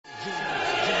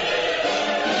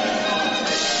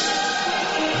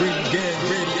ReganRadio.com.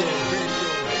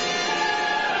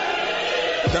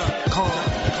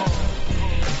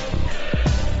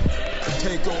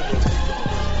 Take over.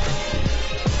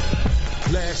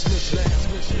 Last mission.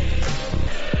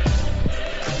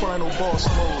 Final boss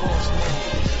mode.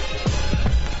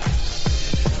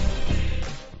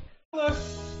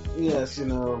 Yes,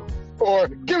 Or,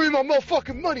 give me my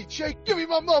motherfucking money, Jake. Give me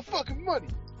my motherfucking money.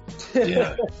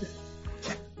 Yeah.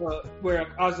 Where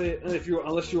obviously,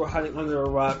 unless you were hiding under a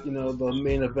rock, the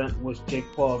main event was Jake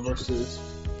Paul versus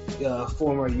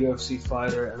former UFC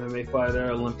fighter, MMA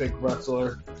fighter, Olympic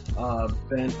wrestler,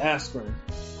 Ben Askren.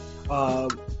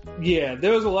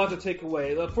 There was a lot to take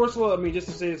away. First of all, just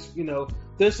to say this,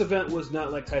 this event was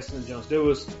not like Tyson and Jones. There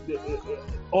was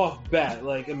off bat.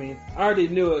 I already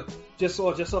knew it just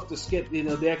off the skit.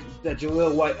 That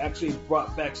Jaleel White actually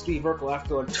brought back Steve Urkel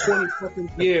after like 20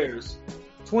 fucking years.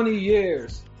 20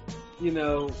 years. It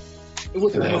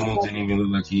almost didn't even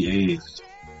look like he aged.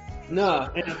 Nah,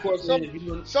 and of course,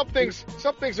 some things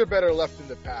are better left in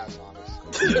the past,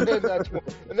 honestly.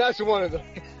 and that's one of them.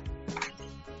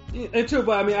 And too,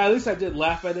 but at least I did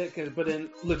laugh at it. But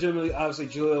then, legitimately, obviously,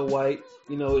 Jaleel White,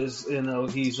 he's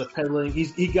he's peddling.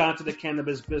 He got into the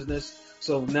cannabis business,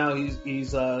 so now he's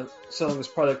selling his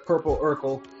product, Purple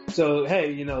Urkel. So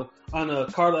hey, on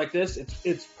a card like this,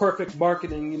 it's perfect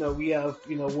marketing. We have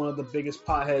one of the biggest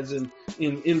potheads in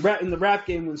the rap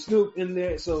game with Snoop in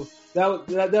there. So that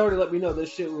already let me know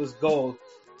this shit was gold.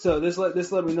 So this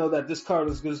let me know that this card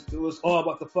was all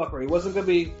about the fuckery. It wasn't gonna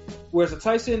be, whereas the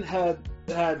Tyson had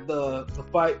the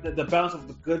fight, the balance of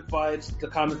the good fights, the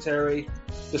commentary,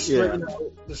 the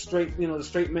straight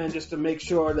man, just to make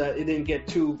sure that it didn't get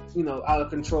too out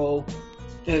of control.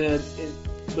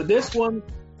 But this one,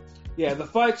 the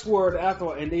fights were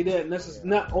after, and they didn't.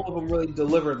 Not all of them really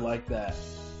delivered like that.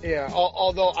 Yeah,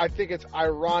 although I think it's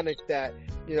ironic that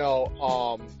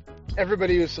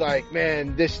everybody was like,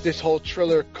 man, this whole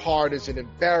Triller card is an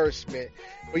embarrassment.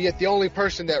 But yet the only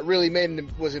person that really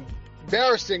was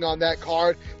embarrassing on that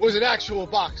card was an actual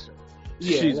boxer.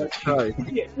 Let's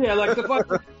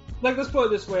put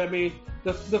it this way.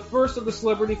 The first of the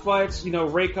celebrity fights,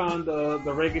 Raycon, the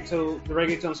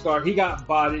reggaeton star, he got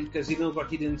bodied because he looked like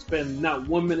he didn't spend not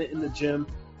 1 minute in the gym,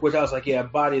 which I was like,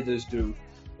 body this dude.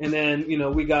 And then,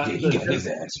 we got... he got his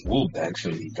ass whooped,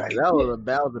 actually. That was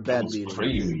a bad beating.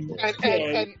 Crazy.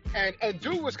 And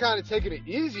dude was kind of taking it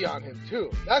easy on him,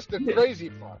 too. That's the crazy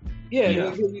part.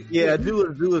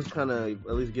 Dude was kind of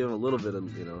at least giving him a little bit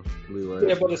of, leeway.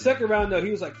 Yeah, but the second round, though, he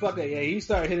was like, fuck it. Yeah, he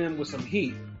started hitting him with some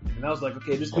heat. And I was like,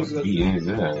 okay, this dude's going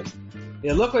to...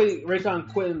 Yeah, luckily,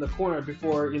 Raycon quit in the corner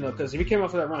before, because if he came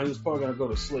off of that round, he was probably going to go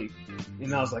to sleep.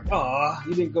 And I was like,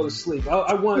 he didn't go to sleep.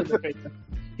 I wanted to pay him.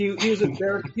 He was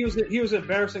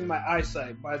embarrassing my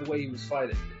eyesight by the way he was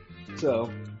fighting.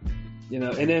 So,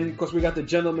 and then of course we got the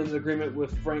gentleman's agreement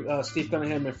with Steve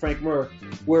Cunningham and Frank Mir,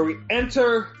 where we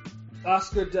enter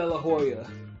Oscar De La Hoya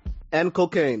and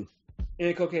cocaine.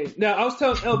 Now I was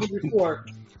telling LB before.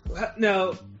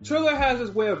 Now Triller has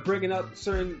his way of bringing up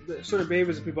certain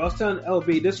behaviors of people. I was telling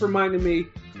LB, this reminded me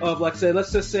of, like, say,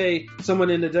 let's just say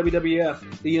someone in the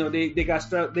WWF, they got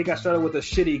started with a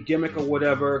shitty gimmick or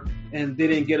whatever, and they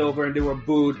didn't get over and they were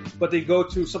booed. But they go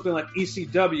to something like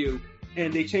ECW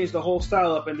and they change the whole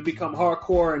style up and they become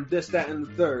hardcore and this, that, and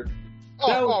the third.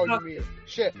 You mean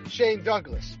Shane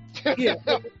Douglas? Yeah,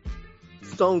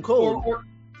 Stone Cold.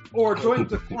 Or Doink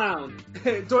the Clown.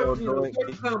 Doink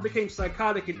the Clown became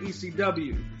psychotic in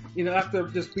ECW, after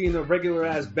just being a regular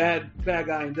ass bad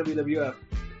guy in WWF.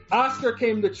 Oscar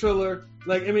came to Triller.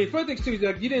 First things too,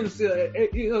 you didn't see,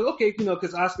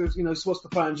 because Oscar's, supposed to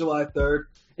fight on July 3rd.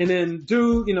 And then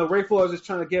Ray Flores is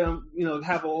trying to get him,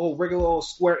 have a whole regular old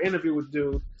square interview with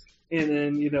dude. And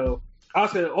then,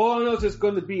 Oscar, all I know is it's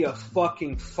going to be a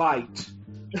fucking fight.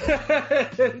 He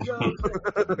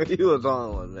was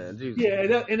on one, man. Jesus.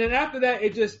 Yeah, and then after that,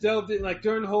 it just delved in,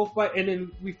 during the whole fight, and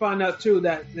then we found out too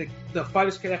that the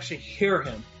fighters could actually hear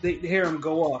him. They hear him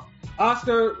go off.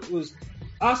 Oscar was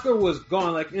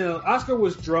gone. Oscar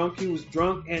was drunk. He was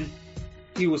drunk and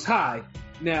he was high.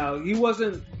 Now he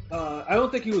wasn't. I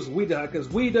don't think he was weed high, because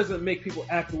weed doesn't make people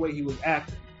act the way he was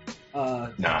acting.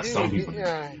 Some people.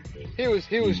 Yeah, he was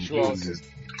drunk. He was just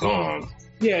gone.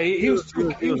 Yeah, he was too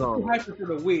hyper for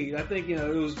the weed. I think, it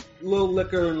was a little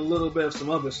liquor and a little bit of some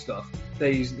other stuff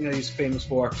that he's famous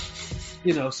for.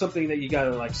 Something that you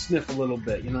gotta sniff a little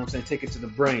bit, take it to the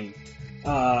brain.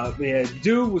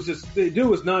 Dude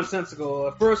was nonsensical.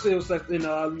 At first it was like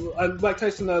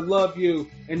Tyson, I love you,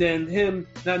 and then him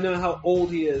not knowing how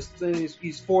old he is. Then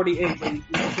he's 48, but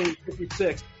he's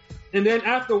 56. And then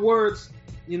afterwards,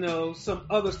 you know, some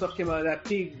other stuff came out that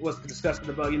Pete was discussing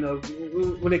about, you know,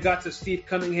 when it got to Steve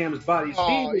Cunningham's body.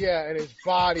 Oh, Steve, yeah, and his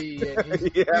body. And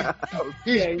he's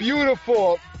Yeah.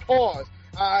 beautiful. Pause.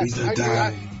 He's a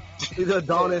guy. He's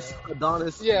Adonis.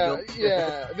 Yeah,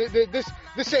 yeah.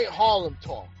 This ain't Harlem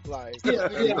talk. Like, Yeah,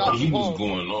 this is yeah. not He was Harlem.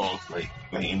 going off like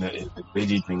the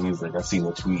crazy thing is like I seen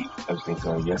a tweet I think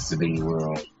yesterday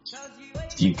where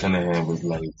Steve Cunningham was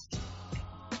like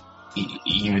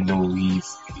even though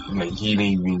he's like he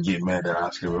didn't even get mad at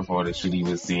Oscar for all the shit he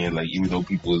was saying, like even though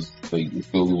people was like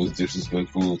feel it was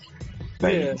disrespectful,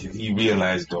 like Yeah. he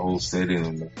realized the whole setting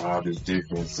and the vibe is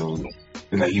different, so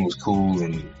like he was cool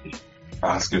and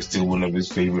Oscar's still one of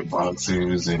his favorite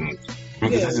boxers, and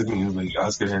because that's the thing is like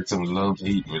Oscar had some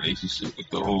love-hate relationship with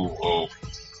the whole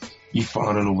you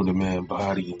fawning over the man's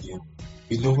body, and then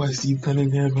you know why Steve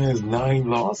Cunningham has 9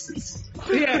 losses?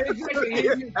 Yeah,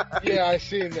 exactly. Yeah, I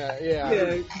seen that. Yeah.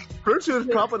 Yeah. First he was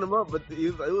propping him up, but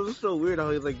it was just so weird how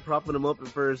he was like propping him up at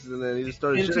first, and then he just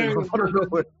started In shitting him terms out of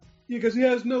nowhere. Because he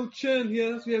has no chin. He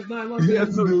has 9 months. He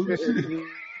has no chin.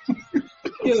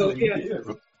 You know,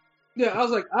 yeah. I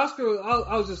was like Oscar.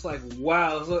 I was just like,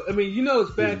 wow. So, I mean, you know,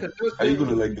 it's bad because How you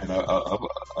gonna like that?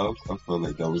 I felt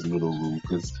like that was a little rude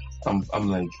because I'm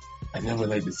like I never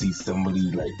like to see somebody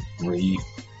like great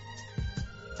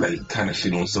like kind of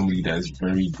shit on somebody that's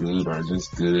very good or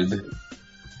just good,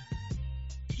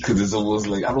 because it's almost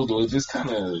like I don't know, it's just kind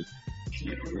of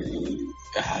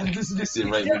this is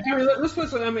right. Yeah, I mean, let's put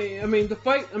some. I mean, the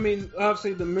fight. I mean,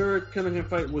 obviously, the Mirror Cunningham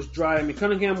fight was dry. I mean,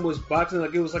 Cunningham was boxing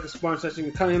like it was like a sparring session.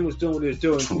 And Cunningham was doing what he was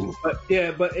doing. True.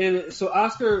 So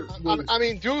Oscar. I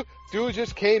mean, dude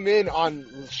just came in on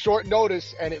short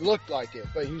notice, and it looked like it.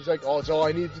 But he was like, "Oh, it's all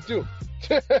I needed to do."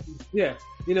 Yeah,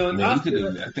 you know, and Man,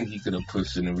 Oscar, I think he could have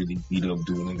pushed in and really beat up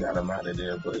dude and got him out of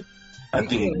there, but I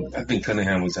think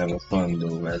Cunningham was having fun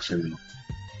though, actually.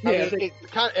 yeah, I mean,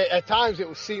 at times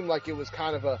it seemed like it was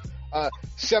kind of a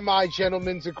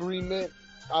semi-gentleman's agreement.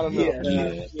 I don't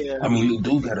know. yeah. I mean,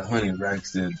 dude got 100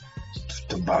 racks to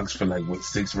box for like what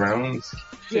 6 rounds.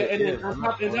 Yeah, and then on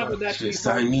top of that, Shit,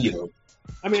 sign me up.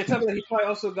 I mean, on top of that, he probably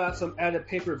also got some added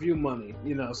pay-per-view money,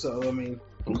 you know. So I mean,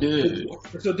 Yeah.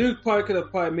 so dude probably could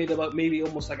have made about maybe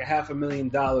almost like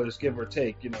 $500,000, give or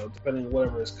take, you know, depending on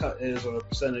whatever his cut is or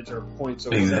percentage or points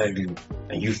or whatever. Exactly.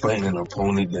 And you fighting an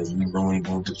opponent that you know ain't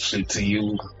gonna do shit to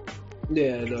you.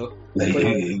 Yeah, though. Like, But,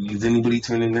 is anybody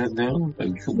turning that down?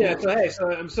 Like, come yeah, on. so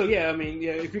hey, so yeah, I mean,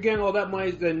 yeah, if you're getting all that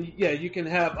money, then yeah, you can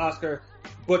have Oscar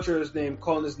butcher his name,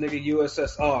 calling this nigga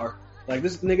USSR. Like,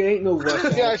 this nigga ain't no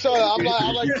Russian. Yeah, I saw that. I'm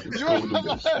like,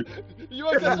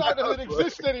 USSR doesn't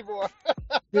exist anymore.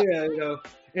 Yeah, you know.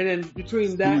 And then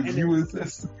between that and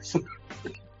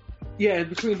and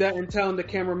between that and telling the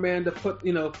cameraman to put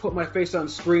my face on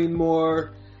screen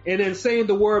more, and then saying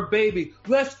the word baby,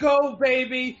 let's go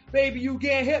baby, you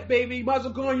get hit baby, might as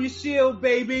well go on your shield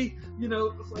baby. You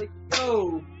know, it's like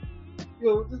yo,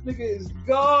 this nigga is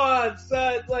gone,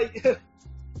 son. Like,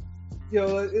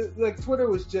 like Twitter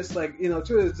was just like,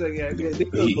 Twitter was like, yeah, they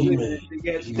couldn't believe it.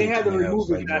 They had to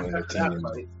remove it after that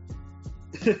fight.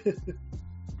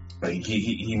 Like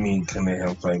he made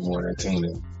Cunningham fight more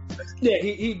entertaining. Yeah,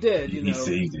 he did. He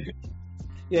saved it.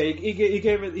 Yeah, he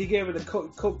gave it a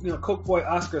Coke Boy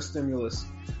Oscar stimulus.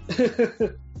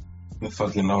 The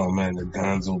fucking the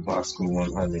Gonzo Bosco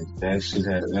 100. That shit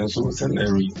was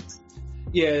hilarious.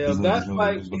 Yeah, that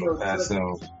fight. Was gonna pass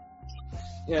out.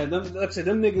 Yeah, like I said,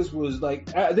 them niggas was like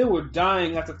they were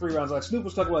dying after 3 rounds. Like Snoop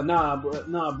was talking about,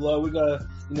 nah, blood, we gotta,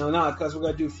 cause we're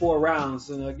gonna do 4 rounds,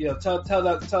 and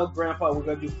tell Grandpa we're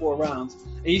gonna do 4 rounds.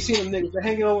 And you see them niggas, they're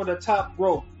hanging over the top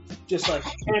rope, just like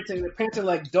panting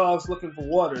like dogs looking for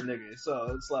water, nigga.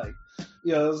 So it's like,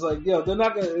 they're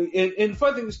not gonna. And the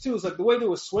funny thing is too is like the way they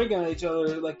were swinging at each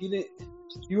other, like you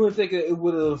wouldn't think it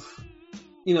would have.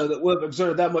 That would have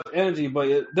exerted that much energy, but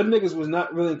them niggas was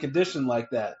not really in condition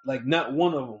like that. Like, not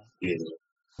one of them. Yeah.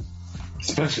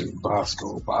 Especially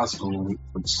Bosco. Bosco was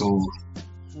so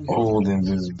old and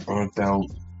just burnt out,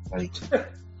 like,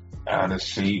 out of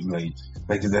shape. Like,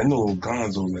 cause I know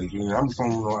Gonzo, like, I'm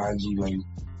from IG, like,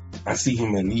 I see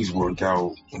him at least work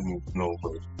out,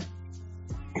 but,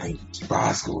 like,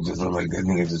 Bosco just look like that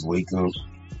nigga just wake up.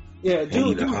 Yeah,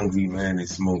 dude. He a hungry man and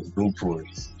smoke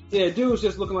Newports. Yeah, dude was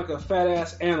just looking like a fat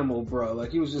ass animal, bro.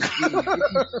 Like he was just,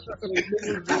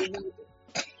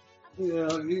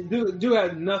 dude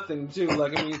had nothing too.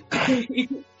 Like I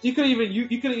mean, you could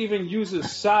even use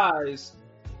his size.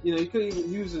 You could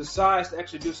even use his size to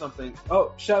actually do something.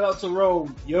 Oh, shout out to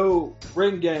Rome, yo,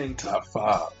 Ring Gang, top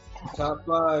 5,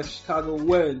 Chicago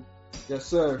win, yes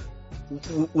sir.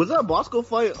 Was that Bosco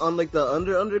fight on like the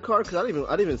undercard? Because I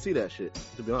didn't even see that shit,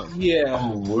 to be honest. Yeah.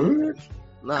 Oh, word?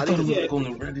 Nah, I I thought think it was Yeah. like on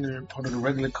the regular part of the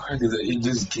regular card because it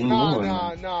just came Nah,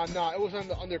 on. nah. It was on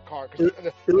the undercard. 'Cause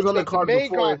It was on the card main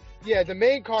before. card. Yeah, the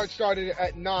main card started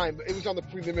at 9, but it was on the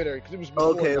preliminary because it was before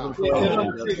Okay, it 9. was Yeah, Oh, it was on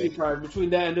okay. the preview card. Between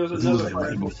that and there was It was another like card.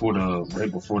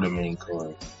 right before the main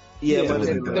card. Yeah, Yeah, but it was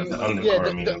then- like the undercard.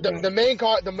 Yeah, main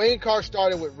event. the main card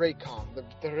started with Raycon,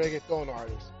 the reggaeton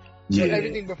artist. So Yeah.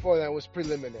 everything before that was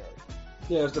preliminary.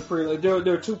 Yeah, it's the prelim. There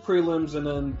were two prelims and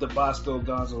then the Bosco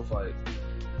Gonzo fight.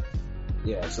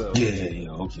 Yeah, so Yeah,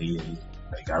 okay, yeah.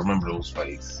 Like I remember those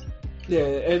fights. yeah,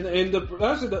 and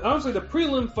honestly the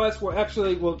prelim fights were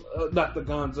actually not the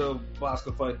Gonzo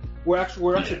Bosco fight were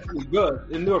actually pretty good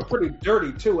and they were pretty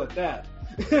dirty too at that.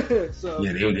 So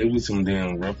Yeah, there was some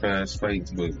damn rough ass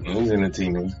fights, but it was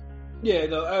entertaining. yeah,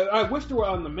 no, I wish they were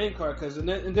on the main card because and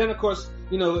then of course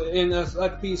and as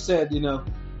like P said,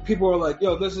 people were like,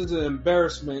 yo, this is an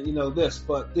embarrassment, this,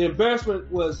 but the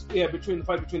embarrassment was between the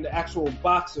fight between the actual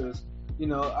boxers.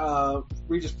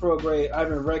 Regis Prograis,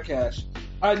 Ivan Redcash.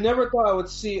 I never thought I would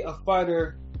see a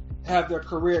fighter have their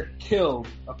career killed,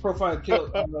 a pro fighter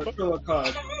killed on the thriller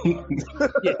card.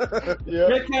 Yeah.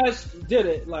 Redcash did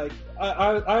it. Like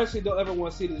I actually don't ever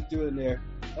want to see this dude in there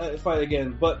fight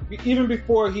again. But even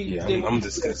before he Yeah, did, I'm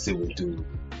disgusted with dude.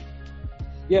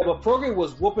 yeah, but Prograis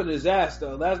was whooping his ass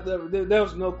though. There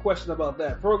was no question about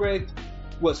that. Prograis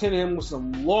was hitting him with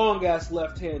some long ass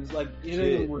left hands, like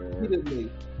hitting him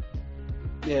repeatedly.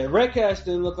 Yeah, Redcash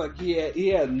didn't look like he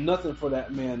had nothing for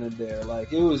that man in there.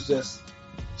 Like it was just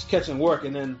catching work,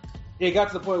 and then it got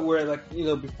to the point where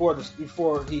before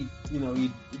he he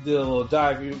did a little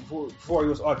dive before he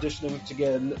was auditioning to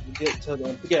get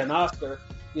an Oscar.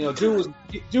 Dude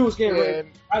was getting ready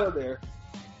out of there.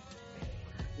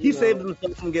 He saved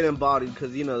himself from getting bodied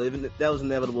because that was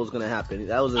inevitable. Was going to happen.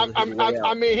 That was his way out.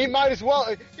 I mean, he might as well.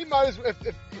 If he might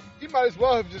as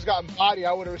well have just gotten body.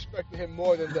 I would have respected him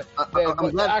more than the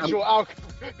actual outcome.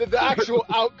 The actual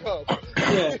outcome.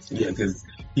 Yeah. Yeah, because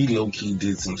he low key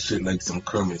did some shit like some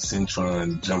Kermit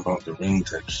Cintron jump out the ring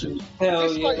type shit. Hell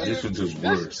This yeah. might- This was just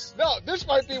worse. No, this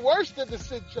might be worse than the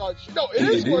Cintron shit. No, it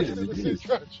is worse than the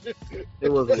Cintron shit.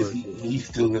 It was Because worse. he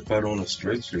still left out on a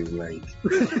stretcher. Like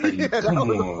Yeah, that come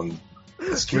was- on.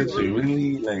 A stretcher,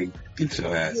 really? Like, get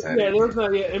your ass out Yeah, of there was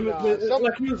not. Yeah, I mean, Nah,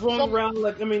 like he was rolling around.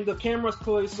 Like the cameras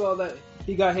clearly saw that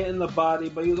he got hit in the body,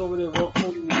 but he was over there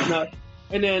holding his nut.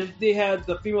 And then they had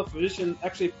the female physician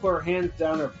actually put her hands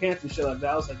down her pants and shit like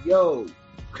that. I was like, yo,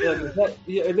 like,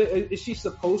 is she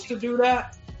supposed to do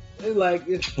that? Like,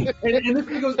 and this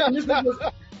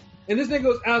nigga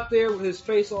goes out there with his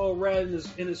face all red and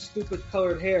his stupid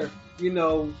colored hair,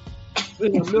 milking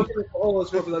it for all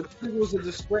it's worth. Like, it was a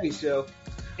disgrace, yo.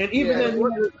 And even Yeah,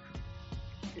 then,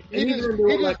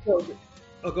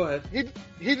 oh, go ahead.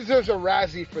 He deserves a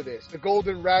Razzie for this, the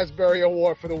Golden Raspberry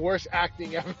Award for the worst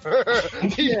acting ever.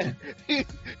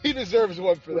 He deserves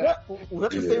one for that. Was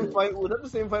that the same fight? Was that the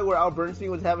same fight where Al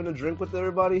Bernstein was having a drink with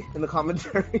everybody in the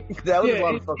commentary? That was a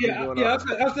lot of fucking going I on. was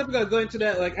definitely gonna go into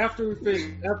that. Like after we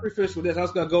finish with this, I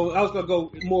was gonna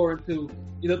go more into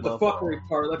the fuckery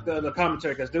part, like the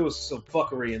commentary, because there was some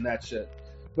fuckery in that shit.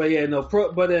 But yeah,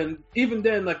 but then even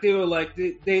then, like they were like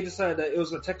they decided that it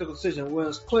was a technical decision.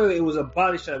 When clearly it was a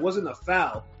body shot. It wasn't a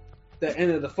foul that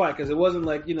ended the fight, because it wasn't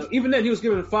like even then he was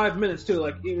given 5 minutes too.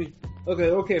 Like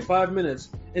okay, 5 minutes,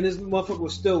 and this motherfucker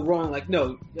was still wrong. Like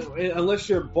no, unless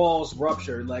your balls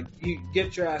ruptured, like you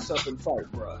get your ass up and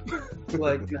fight, bro.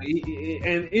 Like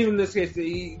and even in this case,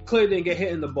 he clearly didn't get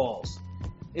hit in the balls.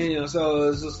 And, so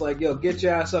it's just like, yo, get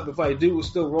your ass up and fight. Dude was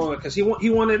still wrong because he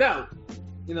wanted out.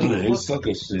 They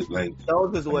sucker shit. Like That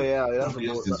was his way out. That was nobody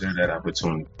else the deserved that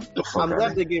opportunity. The fuck I'm out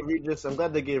glad of they gave Regis.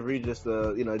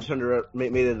 The turned it up,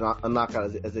 made it a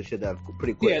knockout as they should have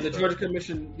pretty quick. Yeah, the Georgia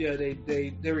Commission,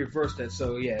 they reversed it.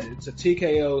 So yeah, it's a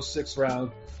TKO 6th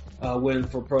round win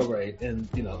for Prograis, and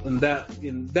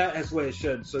that is what it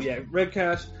should. So yeah,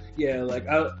 Redcash, yeah, like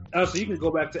honestly, you can go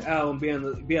back to Al and be on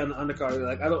the undercard.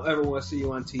 Like I don't ever want to see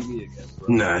you on TV again, bro.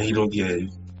 Nah, he don't. Yeah,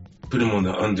 put him on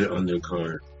the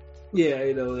undercard. Yeah,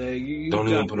 you Don't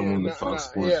even put him on the Fox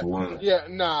Sports 1. Yeah,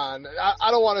 nah.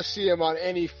 I don't want to see him on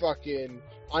any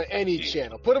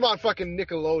channel. Put him on fucking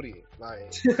Nickelodeon.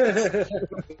 Like,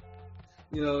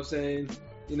 you know what I'm saying?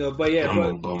 But yeah, I'm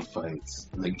on bum fights.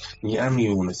 Like, yeah, I don't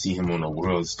even want to see him on a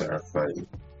World Star fight.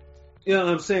 you know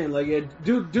what I'm saying? Like, yeah,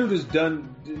 dude is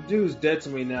done. Dude's dead to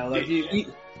me now. Like,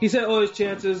 he's had all his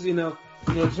chances.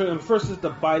 First is the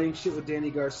biting shit with Danny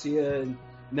Garcia, and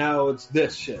now it's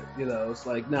this shit. It's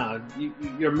like, nah,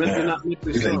 you're not mentally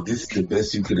It's strong. like, this is the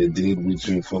best you could have did with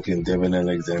your fucking Devin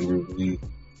Alexander.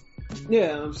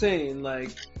 Yeah, I'm saying,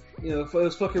 like, You know, it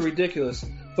was fucking ridiculous.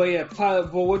 But yeah,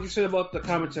 Pilot Boy, what'd you say about the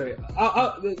commentary?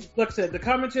 Like I said, the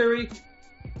commentary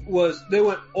they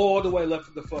went all the way left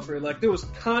of the fuckery. Like, there was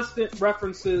constant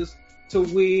references to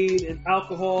weed and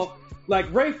alcohol.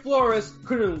 Like, Ray Flores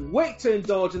couldn't wait to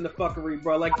indulge in the fuckery,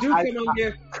 bro. Like, dude came on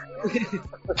there,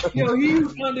 you know, he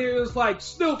was on there, it was like,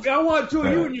 Snoop, I want to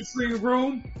join you in your free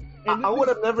room. And I would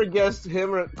have never guessed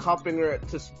him or Coppinger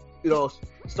to, you know,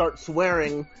 start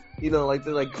swearing, you know, like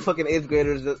they're like fucking 8th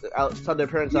graders outside their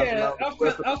parents' house.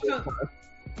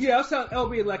 Yeah, I was telling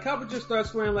LB, like, Coppinger started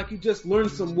swearing like he just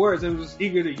learned some words and was just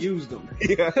eager to use them.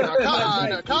 Yeah.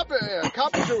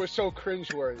 Coppinger was so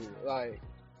cringeworthy. Like,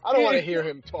 I don't want to hear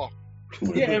him talk.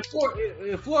 Yeah, and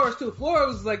Flores too.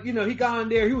 Flores was like, you know, he got in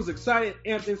there, he was excited,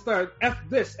 and started F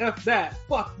this, F that,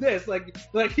 fuck this. Like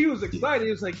he was excited.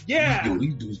 He was like, yeah. Yo,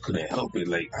 these dudes couldn't help it.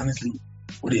 Like, honestly,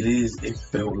 what it is, it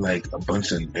felt like a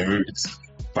bunch of nerds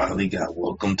finally got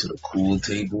welcome to the cool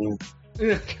table.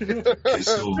 And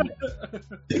so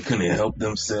they couldn't help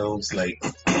themselves. Like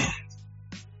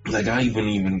I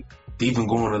even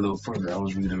going a little further, I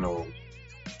was reading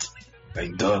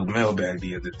like Doug Mailbag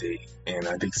the other day, and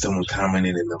I think someone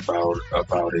commented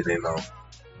about it, and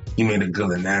he made a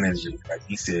good analogy. Like,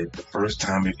 he said the first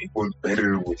time it worked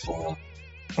better with on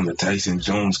the Tyson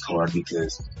Jones card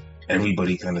because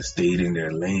everybody kind of stayed in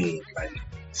their lane. Like,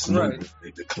 Snoop was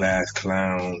like the class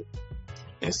clown,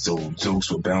 and so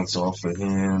jokes would bounce off of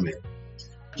him, and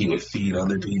he would feed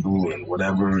other people and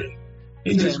whatever. And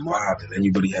it just vibed, and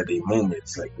everybody had their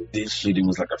moments. Like, with this shit, it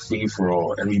was like a free for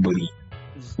all. Everybody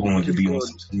wanted to be on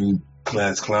some Snoop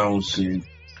class clown shit.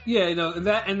 Yeah, you know, and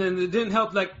then it didn't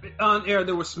help. Like, on air,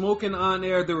 they were smoking on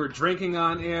air, they were drinking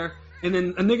on air, and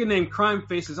then a nigga named Crime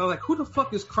Faces. I was like, who the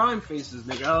fuck is Crime Faces,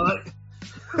 nigga?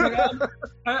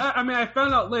 I mean, I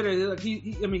found out later. Like,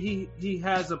 he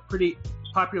has a pretty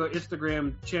popular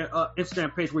Instagram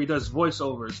page where he does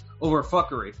voiceovers over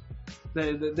fuckery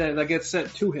that gets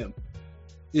sent to him.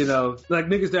 You know, like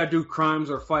niggas that do crimes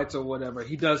or fights or whatever,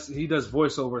 he does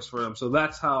voiceovers for them. So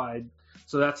that's how I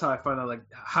found out like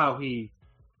how he.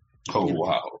 Oh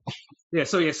wow. Yeah.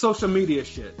 So yeah, social media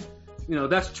shit. You know,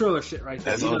 that's Triller shit right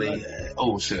there. That's all they had.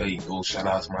 Oh shit! Hey, go shout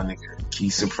out to my nigga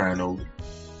Keith Soprano.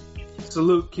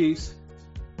 Salute, Keith.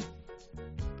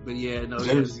 But yeah, no.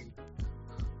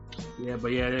 Yeah,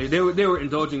 but yeah, they were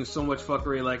indulging in so much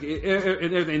fuckery, like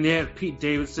and they had Pete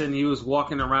Davidson. He was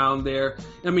walking around there.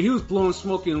 I mean, he was blowing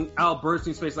smoke in Al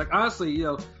Bernstein's face. Like, honestly, you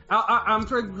know, I'm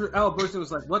sure Al Bernstein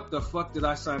was like, "What the fuck did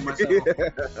I sign myself?"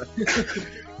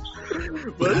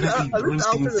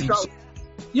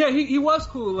 Yeah, he was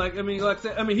cool. Like, I mean, he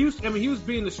was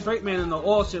being the straight man in the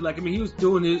all shit. Like, I mean, he was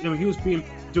doing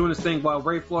his thing while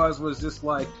Ray Flores was just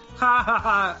like, ha ha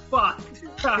ha, fuck.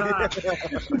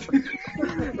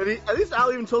 And at least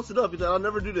Al even toasted up. He said, "I'll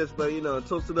never do this, but you know,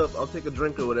 toasted up. I'll take a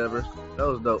drink or whatever." That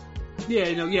was dope. Yeah,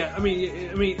 you know, yeah. I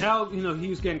mean, Al, you know, he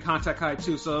was getting contact high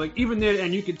too. So like, even there,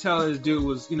 and you could tell this dude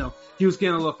was, you know, he was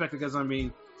getting a little affected because, I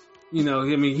mean, you know,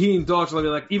 he indulged a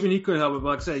little bit. Like, even he couldn't help it. But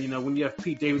like I said, you know, when you have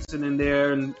Pete Davidson in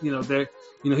there, and you know,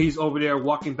 he's over there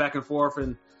walking back and forth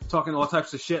and talking all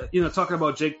types of shit. You know, talking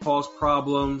about Jake Paul's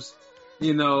problems.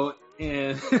 You know,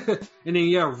 and and then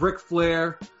you have Ric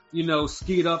Flair, you know,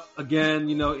 skied up again.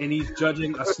 You know, and he's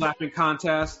judging a slapping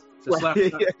contest. Was he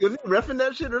reffing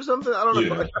that shit or something? I don't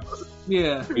know.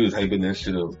 Yeah. He was hyping that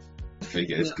shit up.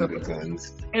 Fake ass stupid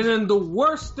guns. And then the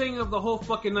worst thing of the whole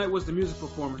fucking night was the music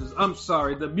performances. I'm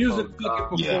sorry, the music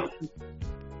fucking performances.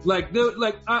 Yeah.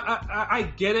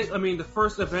 I get it. I mean, the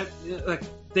first event, like,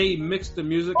 they mixed the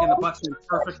music and the boxing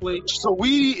perfectly.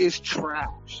 Saweetie is trash.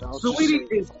 Saweetie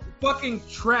is fucking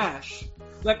trash.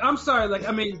 Like, I'm sorry. Like,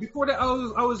 I mean, before that,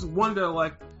 I was wonder,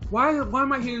 like, why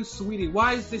am I hearing Saweetie?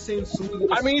 Why is they saying Saweetie?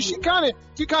 I mean, she kind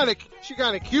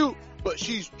of cute, but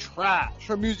she's trash.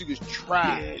 Her music is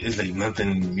trash. Yeah, it's like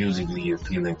nothing musically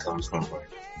appealing comes from her.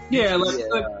 Yeah,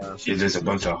 it's just a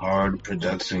bunch of hard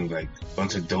production, like a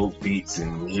bunch of dope beats,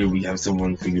 and here we have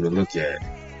someone for you to look at.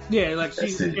 Yeah, like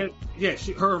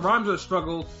her rhymes are a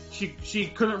struggle. She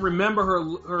couldn't remember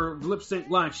her lip sync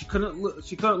line. She couldn't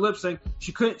lip sync.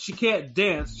 She can't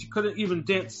dance. She couldn't even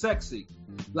dance sexy.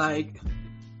 Like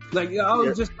I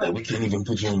was just like, we can't even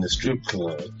put you in the strip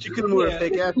club. She couldn't wear a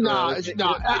fake ass. Nah,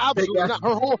 absolutely not.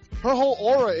 Her whole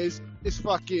aura is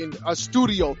fucking a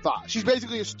studio thought. She's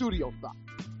basically a studio thought.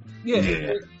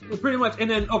 Yeah. Pretty much. And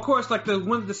then, of course, like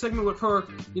the segment with her,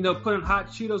 you know, putting hot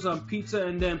Cheetos on pizza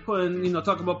and then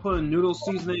talking about putting noodle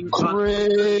seasoning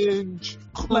Cringe.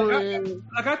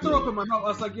 Like I threw up in my mouth. I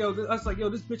was like, yo,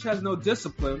 this bitch has no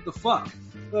discipline. What the fuck?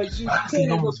 Like, I think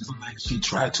almost feel like she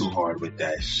tried too hard with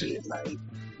that shit. Like,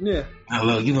 Yeah. Now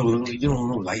look, you don't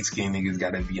know light skinned niggas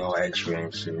gotta be all extra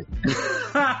and shit.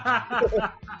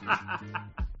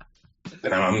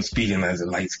 But I'm speaking as a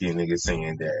light skinned nigga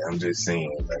saying that. I'm just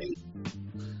saying,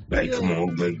 like, come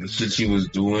on, like the shit she was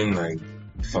doing, like,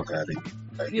 fuck out of here.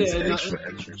 Like, it's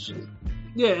extra shit.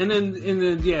 Yeah, and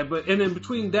then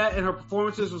between that and her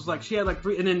performances was like she had like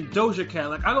 3, and then Doja Cat.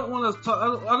 Like I don't want to talk. I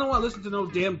don't want to listen to no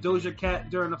damn Doja Cat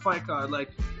during the fight card.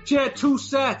 Like she had 2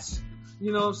 sets.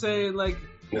 You know what I'm saying? Like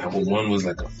yeah, but one was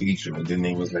like a feature, and then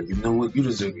they was like, you know what, you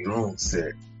deserve your own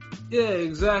set. Yeah,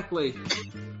 exactly.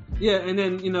 Yeah, and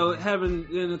then and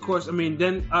of course, I mean,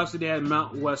 then obviously they had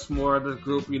Mount Westmore, the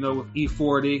group, with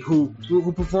E40,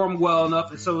 who performed well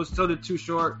enough, and so did Too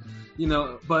Short.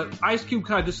 But Ice Cube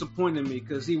kind of disappointed me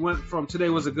because he went from Today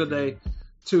Was a Good Day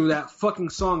to that fucking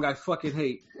song I fucking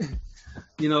hate.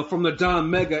 From the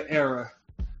Don Mega era.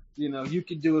 You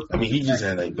could do it. I mean, he just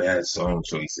had like bad song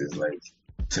choices. Like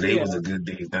Today Was a Good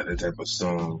Day is not the type of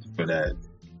song for that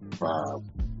vibe.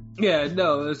 Yeah,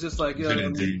 no, it's just like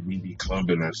we be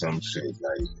clubbing or some shit.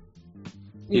 Like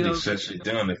he'd shut shit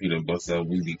down if he'd have bust out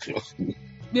We Be Clubbing.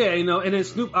 Yeah, and then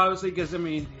Snoop obviously because I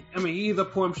mean he either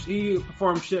performed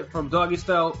shit from Doggy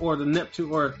Style or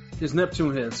his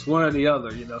Neptune hits, one or the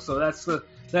other, So that's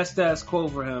status quo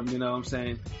for him, you know what I'm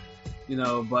saying?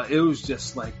 But it was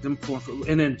just like them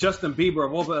and then Justin Bieber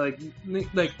of all like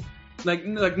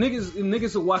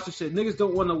niggas will watch the shit. Niggas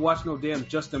don't want to watch no damn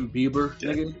Justin Bieber.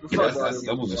 Yeah,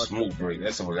 that was a smoke break.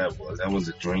 That's what that was. That was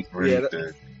a drink break.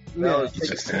 It's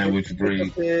a sandwich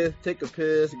break. Take a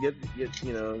piss. Get.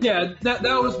 Yeah, that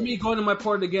was me going to my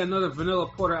party to get another vanilla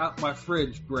porter out my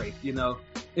fridge break. And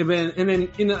then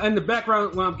in the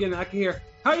background when I'm getting, I can hear,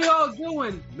 "How y'all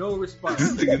doing?" No response.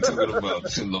 This nigga talking about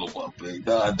Chilo Wumpe.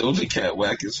 Nah, Doja Cat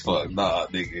whack as fuck. Nah,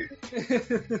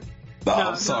 nigga.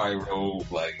 I'm sorry, bro.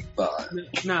 Like,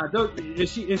 nah. Is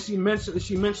she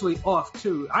mentally off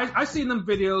too? I seen them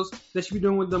videos that she be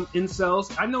doing with them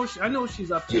incels. I know she's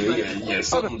up to. Yeah.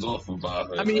 Something's off about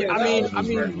her. I mean,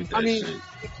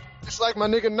 it's like my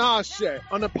nigga Nas said,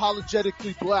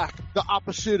 unapologetically black, the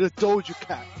opposite of Doja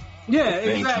Cat. Yeah,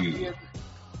 exactly.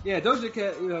 Yeah, Doja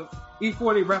Cat,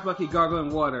 E40 rap like he gargling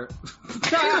water.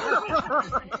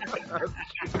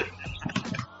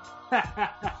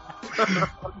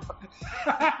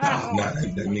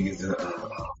 That nigga's a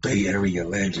Bay Area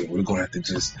legend. We're gonna have to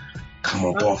just come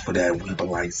up off of that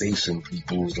weaponization.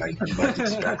 People's like, you might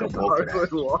just back up off of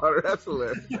that. Water, that's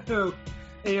hilarious.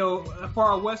 For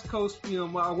our West Coast,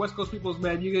 our West Coast people's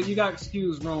man, you got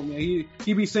excuse Rome, man.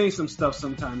 He be saying some stuff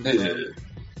sometimes. Yeah.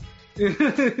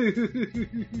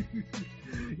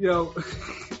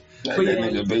 That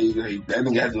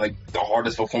nigga had like the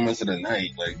hardest performance of the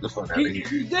night. Like the fuck out of here.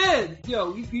 He did,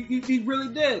 he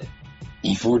really did.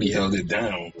 E40 held it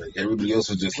down. Like everybody else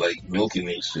was just like milking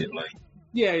that shit. Like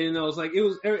it's like it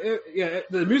was.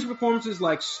 The music performances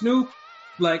like Snoop.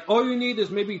 Like all you need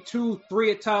is maybe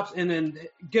 2-3 at tops, and then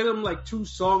get them like 2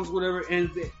 songs, whatever.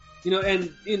 And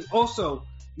and also,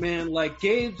 man, like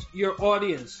gauge your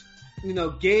audience.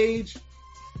 Gauge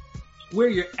where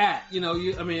you're at. I know me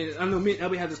and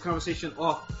Elby had this conversation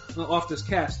off this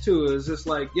cast too. It's just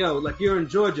like, like you're in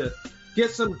Georgia,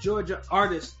 get some Georgia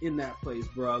artists in that place,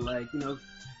 bro. Like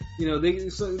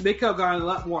they could have gotten a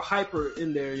lot more hyper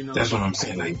in there. That's what I'm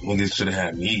saying. Like niggas should have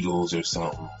had Migos or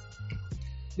something.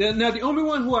 Now the only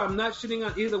one who I'm not shitting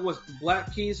on either was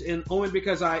Black Keys, and only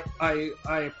because I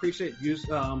appreciate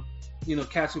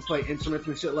cats who play instruments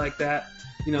and shit like that.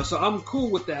 So I'm cool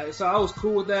with that. So I was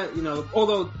cool with that.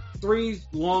 Although 3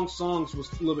 long songs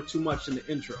was a little bit too much in the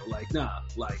intro. Like, nah,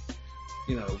 like,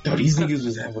 Yo, these niggas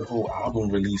was having whole album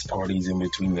release parties in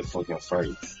between the fucking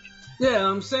fights. Yeah,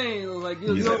 I'm saying, like,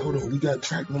 he's like, hold on, we got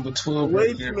track number 12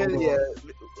 way right here.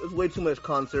 It's way too much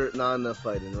concert, not enough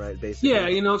fighting, right? Basically. Yeah,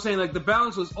 what I'm saying? Like, the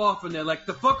balance was off in there. Like,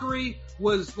 the fuckery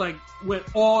was, like, went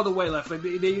all the way left. Like,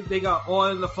 they got all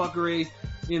in the fuckery,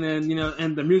 and then,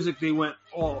 and the music, they went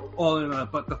all in on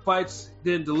it. But the fights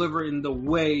didn't deliver in the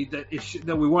way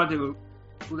that we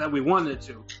wanted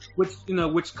to,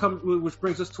 which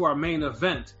brings us to our main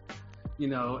event.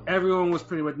 Everyone was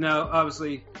pretty much, now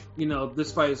obviously,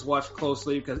 this fight is watched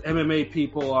closely because MMA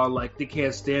people are like, they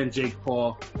can't stand Jake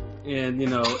Paul, and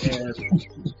and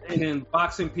then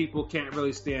boxing people can't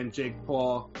really stand Jake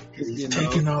Paul. He's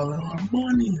taking all our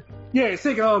money. Yeah, he's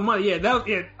taking all the money.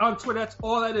 Yeah, on Twitter, that's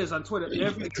all that is on Twitter.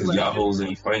 Because y'all hoes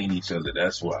ain't fighting each other,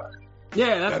 that's why.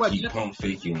 Yeah, that's why. Keep pump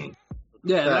faking.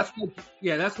 Yeah,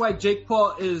 that's why Jake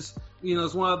Paul is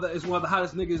one of the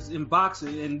hottest niggas in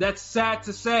boxing, and that's sad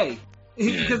to say.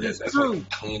 Because it's true.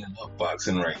 Like cleaning up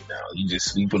boxing right now. You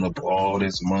just sweeping up all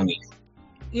this money.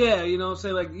 Yeah, what I'm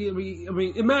saying? Like, I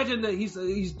mean, imagine that he's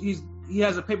he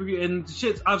has a pay-per-view, and the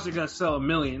shit's obviously gonna sell 1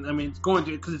 million. I mean, it's going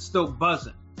to because it's still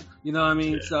buzzing. You know what I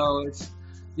mean? Yeah. So it's,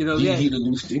 you know, He the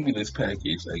new stimulus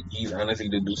package. Like, he's honestly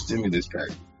the new stimulus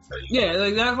package. Like, yeah,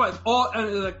 like that's why all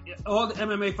the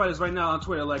MMA fighters right now on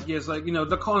Twitter, like, yes, like, you know,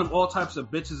 they're calling them all types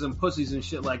of bitches and pussies and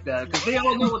shit like that because they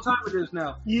all know what time it is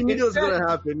now. You knew it was gonna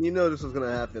happen. You know this was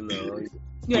gonna happen, though.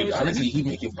 Yeah, Dude, honestly, he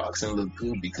making boxing look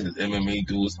good because MMA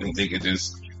dudes think they could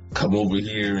just come over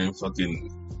here and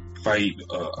fucking fight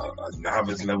a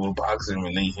novice level boxer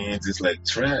and their hands is like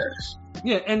trash.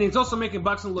 yeah, and it's also making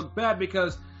boxing look bad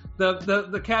because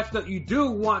the cats that you do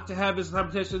want to have as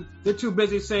competition, they're too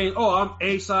busy saying, "Oh, I'm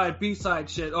A side, B side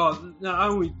shit." Oh, no, I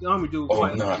only do. Oh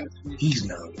fight. no, he's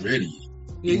not ready.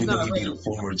 Yeah, Even though not he ready. be the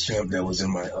former champ that was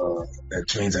in my that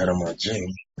trains out of my gym.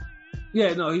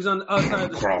 Yeah, no, he's on the outside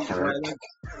of the Crawford.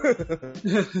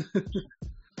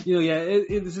 You know, yeah,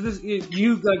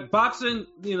 you like boxing.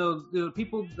 You know, the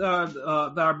people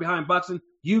that are behind boxing.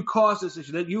 You caused this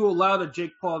issue. That you allowed a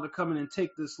Jake Paul to come in and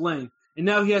take this lane, and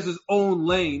now he has his own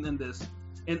lane in this.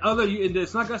 And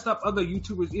it's not gonna stop other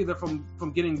YouTubers either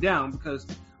from getting down because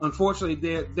unfortunately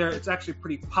it's actually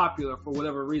pretty popular for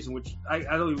whatever reason, which I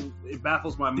don't even, it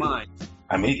baffles my mind.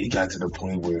 I mean, it got to the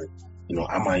point where, you know,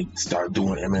 I might start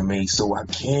doing MMA so I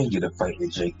can get a fight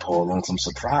with Jake Paul on some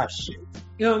surprise shit.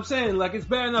 You know what I'm saying? Like, it's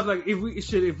bad enough. Like,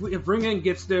 if Ring In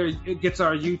gets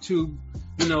our YouTube,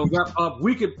 you know, wrap up,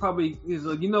 we could probably,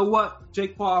 you know what,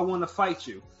 Jake Paul, I want to fight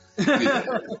you. Yeah.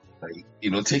 Like, you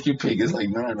know, take your pick. It's like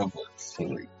 9 of us. So,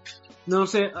 like, You know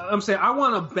what I'm saying? I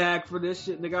want a bag for this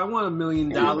shit, nigga. I want $1 million.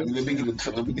 yeah, let me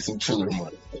get some chiller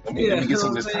money. Let me get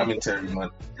some of this commentary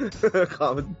money.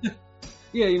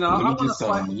 Yeah, you know, I Let me want get to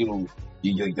fight. some, you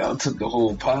know, y'all took the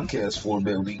whole podcast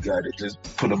format we got it, just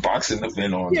put a boxing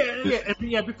event on.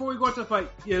 Yeah. Before we go into the fight,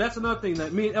 yeah, that's another thing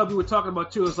that me and LB were talking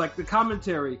about too. Is like the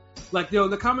commentary, like, yo,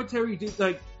 the commentary, they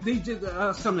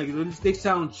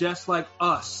sound just like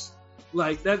us.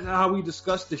 Like, that's how we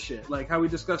discuss the shit. Like how we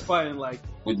discuss fighting. Like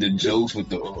With the jokes, with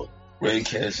the Red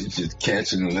Cash is just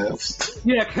catching lefts.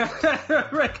 yeah,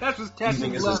 Red Cash was These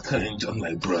catching niggas was left. cutting. I'm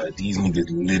like, bruh, these niggas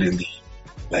literally,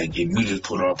 like, if we just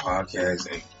put our podcast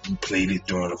and we played it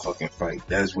during a fucking fight,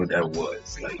 that's what that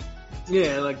was. Like,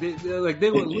 Yeah, like they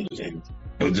were. and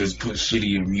they'll just put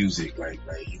shittier music, like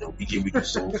you know, we giving you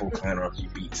soulful anarchy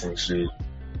beats and shit.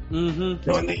 Mm-hmm. You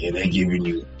know, and they giving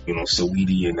you, you know,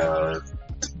 Saweetie and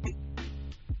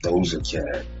Doja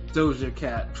Cat. Doja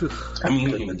Cat. I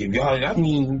mean, like, if y'all, I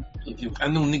mean, if I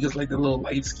know niggas like the little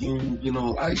light skin, you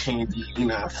know, eye candy, you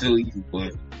know, I feel you,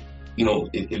 but, you know,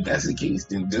 if that's the case,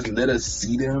 then just let us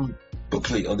see them, but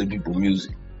play other people's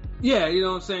music. Yeah, you know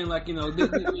what I'm saying? Like, you know,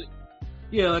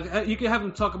 yeah, like, you can have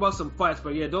them talk about some fights,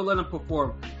 but yeah, don't let them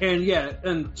perform. And yeah,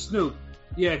 and Snoop,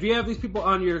 yeah, if you have these people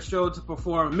on your show to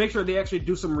perform, make sure they actually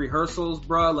do some rehearsals,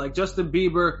 bro. Like, Justin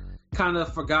Bieber kind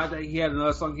of forgot that he had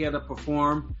another song he had to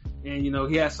perform, and, you know,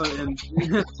 he had some, and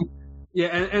yeah,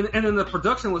 and then the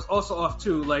production was also off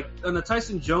too. Like, on the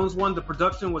Tyson Jones one, the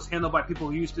production was handled by people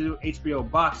who used to do HBO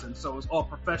boxing, so it was all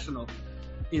professional.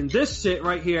 In this shit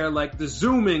right here, like, the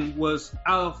zooming was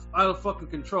out of fucking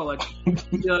control. Like,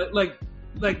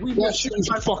 like we. That shit was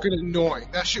fucking annoying.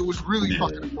 That shit was really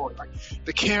fucking annoying. Like,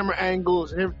 the camera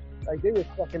angles and everything, like, they were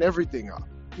fucking everything up.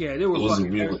 Yeah, they were. It was a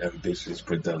fucking real ambitious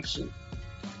production.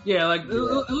 Yeah, like, it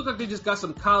looked like they just got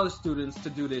some college students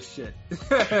to do this shit.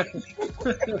 But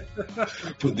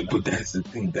that's the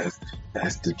thing. That's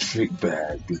the trick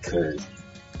bag, because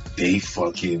they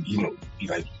fucking, you know,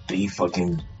 like, they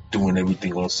fucking doing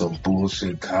everything on some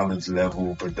bullshit college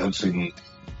level production,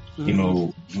 you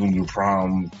know, junior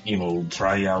prom, you know,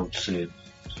 tryout shit,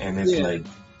 and it's like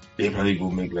they probably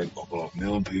gonna make like $1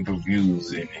 million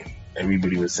pay-per-views and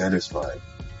everybody was satisfied.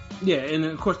 Yeah, and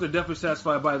of course they're definitely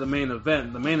satisfied by the main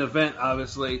event. The main event,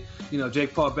 obviously, you know,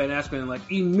 Jake Paul, Ben Askren, like,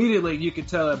 immediately you could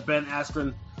tell that Ben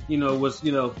Askren, you know, was,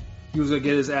 you know, he was gonna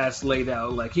get his ass laid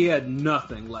out. Like, he had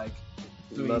nothing. Like,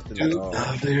 Nothing at all.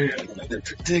 Another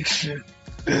prediction.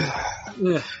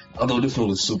 yeah. Although this one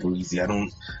was super easy, I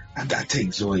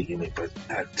take joy in it, but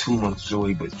not too much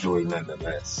joy, but joy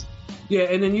nonetheless. Yeah,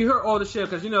 and then you heard all the shit,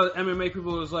 because, you know, MMA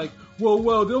people was like,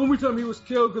 well, the only time he was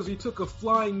killed because he took a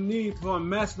flying knee from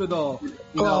Masvidal. You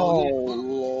know?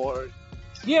 Lord.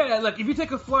 Yeah, like, if you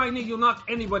take a flying knee, you'll knock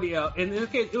anybody out. And in the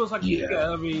case, it was like,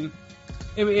 I mean,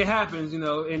 it happens, you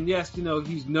know, and yes, you know,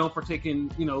 he's known for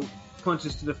taking, you know,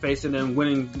 punches to the face and then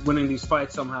winning these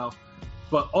fights somehow.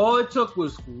 But all it took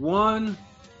was one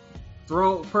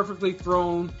perfectly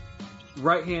thrown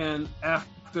right hand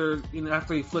after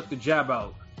he flicked the jab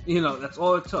out. You know, that's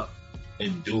all it took.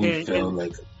 And dude he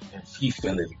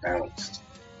fell and bounced.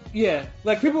 Yeah,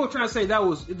 like people were trying to say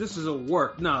this is a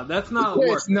work. No, that's not a work.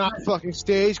 It's not fucking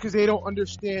staged because they don't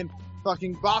understand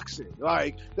fucking boxing.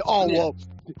 Like, well,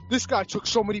 this guy took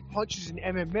so many punches in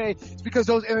MMA. It's because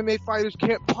those MMA fighters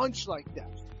can't punch like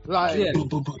that. Like,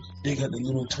 But they got the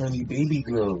little tiny baby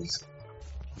gloves.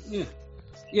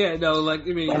 Yeah, no, like,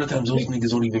 I mean, A lot of times those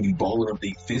niggas don't even be balling up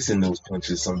their fists in those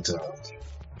punches sometimes.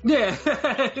 yeah,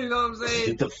 you know what I'm saying?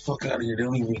 Get the fuck out of here. They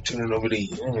don't even be turning over their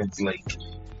hands. Like,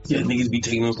 yeah, niggas be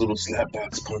taking those little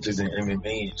slapbox punches in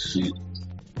MMA and shit.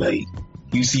 Like,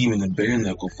 you see even the bare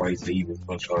knuckle fights, they even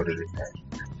punch harder than that.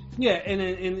 Yeah, and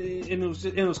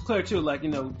it was clear too, like, you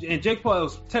know, and Jake Paul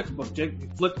was textbook. Jake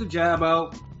flicked the jab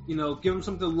out, you know, give him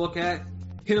something to look at,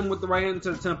 hit him with the right hand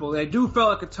into the temple. That dude felt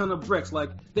like a ton of bricks. Like,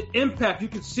 the impact, you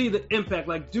could see the impact.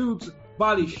 Like, dude's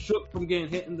body shook from getting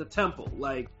hit in the temple.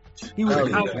 Like, he was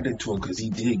I did to him because he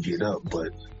did get up, but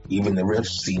even the refs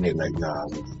seen it like, nah,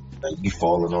 like, you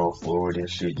falling off forward and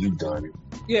shit, you done.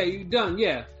 Yeah, you done,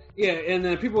 yeah. Yeah, and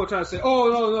then people were trying to say, oh,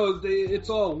 no, it's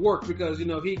all work because, you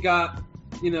know, he got,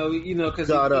 because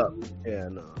got up. Yeah,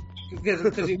 no.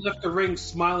 Because he left the ring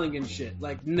smiling and shit.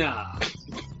 Like, nah.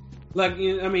 Like,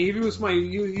 you know, I mean, if he was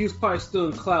smiling, he was probably still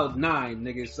in cloud 9,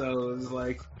 nigga. So it was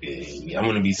like, Yeah, I'm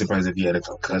gonna be surprised if he had a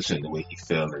concussion the way he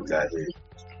fell and got hit.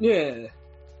 yeah,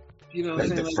 you know, what Like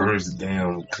I'm saying? the first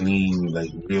damn clean, like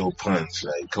real punch.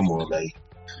 Like, come on, like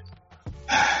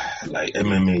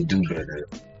MMA do better.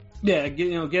 Yeah,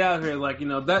 get out of here. Like, you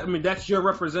know, that. I mean, that's your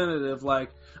representative.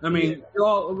 Like, I mean,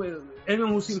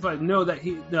 anyone who's seen the fight know that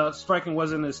striking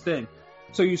wasn't his thing.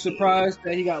 So you surprised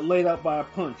that he got laid out by a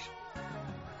punch?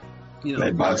 You know,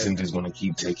 Like boxing just gonna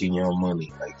keep taking your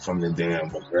money, like from the damn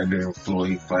McGregor and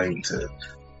Floyd fight to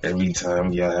every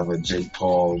time y'all have a Jake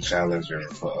Paul challenger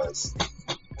for us.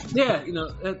 Yeah, you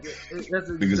know, that's Because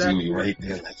exactly we right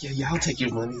there, like, yeah, y'all take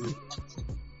your money.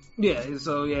 Yeah,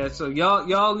 so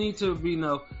y'all need to be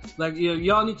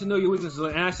y'all need to know your weaknesses.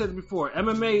 And I said it before,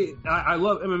 MMA, I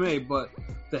love MMA, but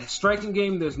the striking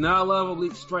game, there's not a lot of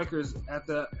elite strikers at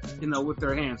with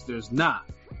their hands. There's not,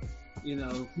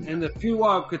 and the few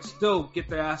are could still get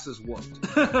their asses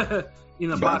whooped.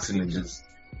 Boxing is just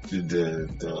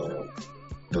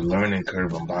the learning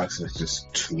curve on boxing is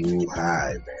just too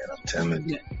high, man. I'm telling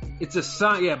you. Yeah, it's a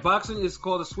science. Yeah, boxing is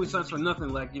called a sweet science for nothing.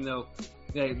 Like, yeah,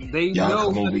 they y'all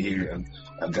know. Come over here,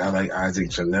 a guy like Isaac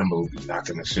Chalembo be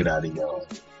knocking the shit out of y'all.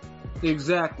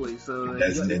 Exactly. So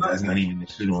That's not even the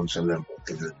shit on Chalembo,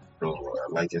 because I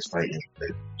like his fighting.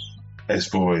 But as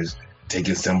far as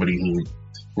taking somebody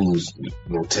who's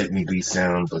technically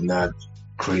sound but not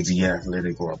crazy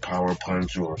athletic, or a power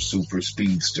punch or a super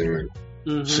speedster,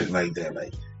 shit like that.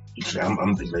 Like,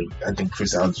 I think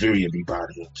Chris Algeria be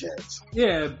bodying cats.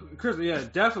 Yeah, Chris. Yeah,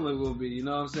 definitely will be. You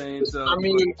know what I'm saying? So I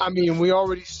mean, we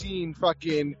already seen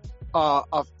fucking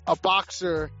a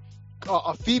boxer,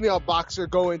 a female boxer,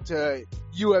 go into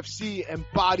UFC and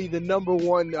body the number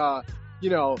one,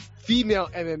 female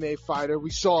MMA fighter. We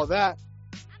saw that.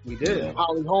 We did.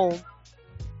 Holly Holm.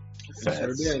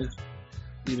 Sure did.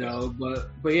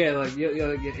 But yeah, like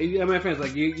MMA fans,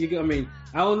 like I mean,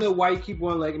 I don't know why you keep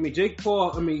on, like, I mean, Jake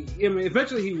Paul, I mean,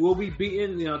 eventually he will be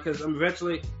beaten, because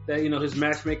eventually that, his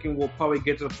matchmaking will probably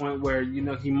get to the point where, he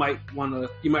might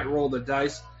roll the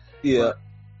dice. Yeah. But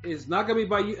it's not gonna be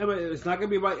by you. It's not gonna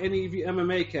be by any of you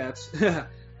MMA cats.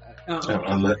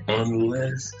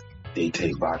 Unless they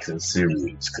take boxing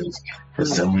serious, because for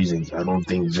some reason I don't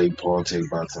think Jake Paul takes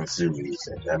boxing serious,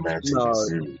 and that match is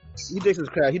serious. He takes his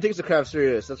craft. He takes the craft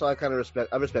serious. That's why I kind of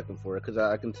respect. I respect him for it, because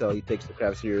I can tell he takes the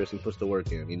craft serious and puts the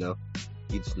work in. You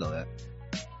just know that.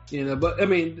 But I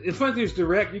mean, if Funny is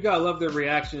direct, you gotta love their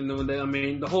reaction. I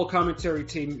mean, the whole commentary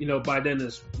team, by then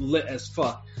is lit as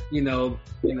fuck.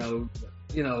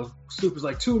 Super's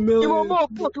like $2 million. Give my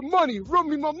motherfucking money. Run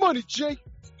me my money, Jake.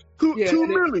 $2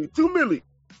 million.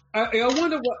 I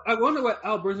wonder what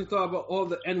Al Bernstein thought about all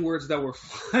the N words that were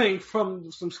flying from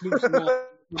some Snoop Small.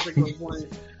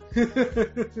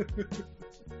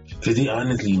 Because they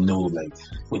honestly know, like,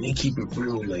 when they keep it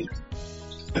real, like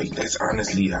that's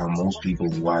honestly how most people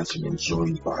watch and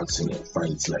enjoy boxing and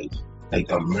fights. Like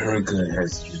America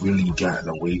has really gotten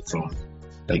away from,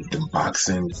 like, the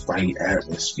boxing fight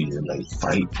atmosphere, like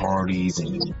fight parties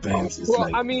and events. It's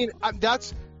I mean,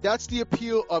 that's the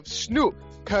appeal of Snoop.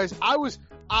 Because I'm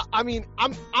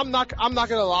not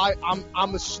gonna lie.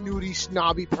 I'm a snooty,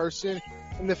 snobby person,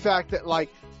 in the fact that, like,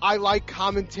 I like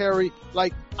commentary.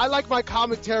 Like, I like my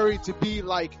commentary to be,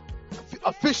 like,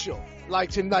 official, like,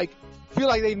 to, like, feel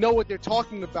like they know what they're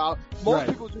talking about. Most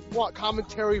people just want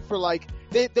commentary for, like,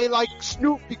 they like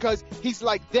Snoop because he's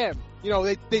like them.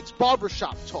 It's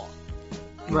barbershop talk.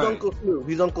 He's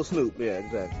Uncle Snoop. Yeah,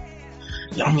 exactly.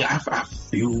 I mean, I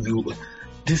feel you.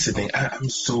 This is the thing. I'm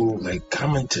so like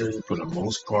commentary for the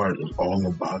most part in all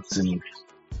the boxing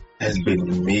has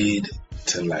been made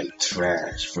to like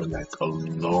trash for like a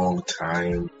long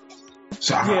time.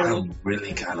 So I'm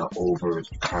really kind of over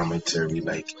commentary.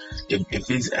 Like if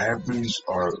it's average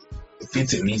or if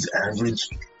it's at least average,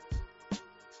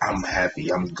 I'm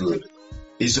happy. I'm good.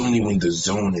 It's only when the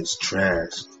zone is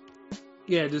trash.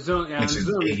 Yeah, the zone. Yeah, which is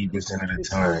 80% of the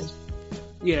time.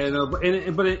 Yeah, no, but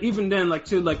even then, like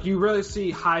too, like you rarely see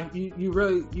you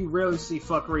rarely see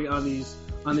fuckery on these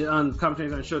on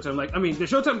commentators on Showtime. Like, I mean, the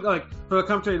Showtime, like for the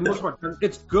commentary, the most part,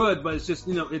 it's good, but it's just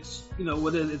what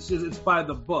it is. It's by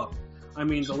the book. I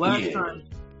mean, the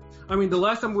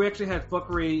last time we actually had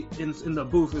fuckery in the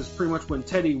booth is pretty much when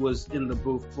Teddy was in the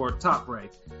booth for Top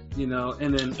Rank, and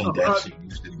then that shit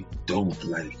used to be dope,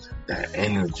 like that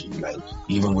energy, like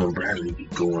even when Bradley be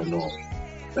going on.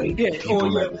 Like,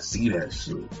 people like to see that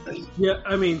shit. Like, yeah,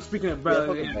 I mean, speaking of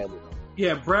Bradley,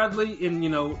 Bradley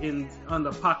in on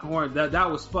the pocket horn, that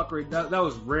was fuckery. That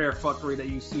was rare fuckery that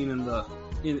you've seen in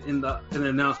the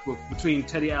announce book between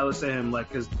Teddy Atlas and him, like,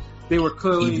 because they were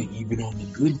clearly even on the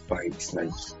good fights,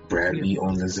 like Bradley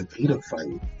on the Zepeda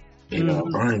fight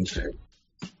and Brian Check.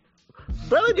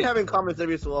 Bradley be having comments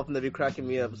every so often that be cracking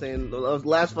me up, saying the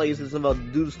last fight he said something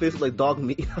about dude's face like dog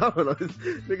meat. I don't know,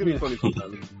 they're gonna be funny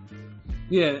sometimes.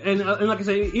 Yeah, and like I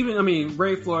say,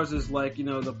 Ray Flores is like,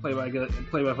 the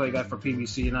play-by-play guy for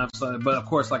PBC, and outside, but of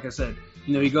course, like I said,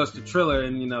 he goes to Triller,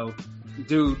 and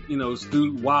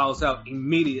dude wiles out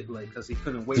immediately because he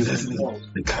couldn't wait.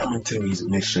 The commentary is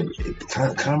missing.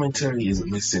 Commentary is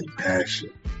missing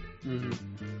passion. Mm-hmm.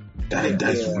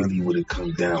 That's really what it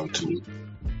comes down to.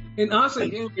 And honestly,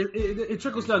 it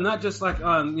trickles down not just like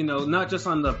on not just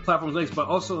on the platforms links, but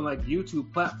also on like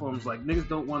YouTube platforms. Like, niggas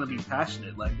don't want to be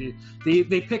passionate. Like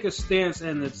they pick a stance,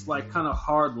 and it's like kind of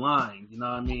hard line. You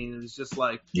know what I mean? It's just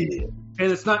like, and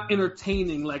it's not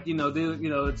entertaining. Like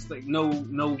it's like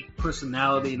no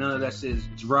personality. None of that shit is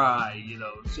dry.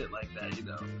 Shit like that.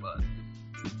 But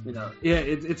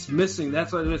it's missing.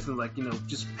 That's what it's missing. Like,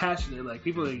 just passionate. Like,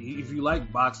 people, if you like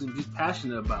boxing, just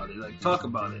passionate about it. Like, talk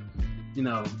about it.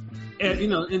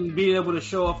 And being able to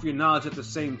show off your knowledge at the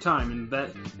same time, and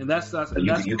that's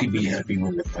you can be happy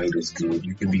when the fight is good.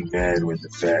 You can be mad when the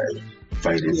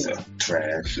fight is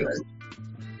trash.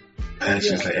 Like,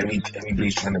 just like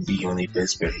everybody's trying to be on their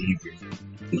best behavior.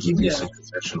 They give you some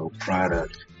professional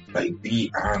product. Like,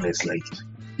 be honest. Like,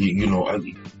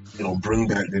 bring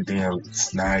back the damn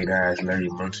snide ass Larry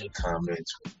Merchant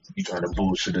comments. You try to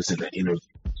bullshit us in the interview.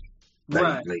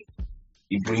 Like,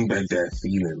 you bring back that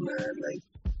feeling, man. Like,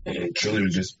 and Triller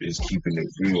just is keeping it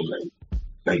real.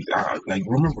 Like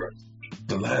remember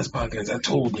the last podcast I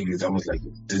told niggas, I was like,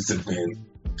 this event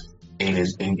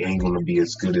ain't gonna be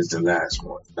as good as the last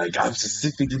one. Like, I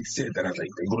specifically said that. I was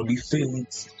like, they're gonna be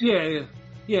fillings. Yeah.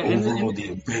 Overall, the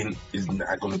event is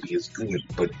not gonna be as good,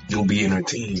 but you'll be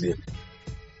entertained. And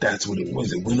that's what it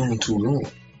was. It went on too long.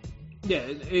 Yeah,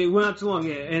 it went on too long.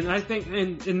 Yeah, and I think,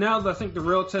 and now I think the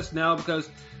real test now, because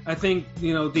I think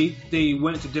they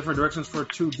went into different directions for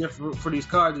these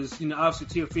cards. Is obviously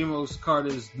Teofimo's card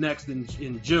is next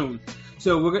in June,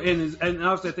 so and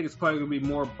obviously I think it's probably gonna be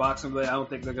more boxing, but I don't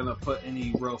think they're gonna put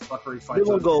any real fuckery fights. They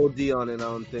won't go OD on it, I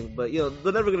don't think, but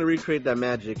they're never gonna recreate that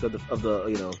magic of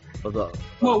the.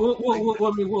 Well,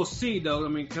 I mean, we'll see though. I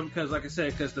mean, because like I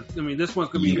said, this one's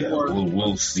gonna be more.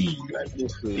 We'll see. Like,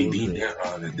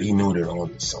 they know they're on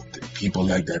to something. People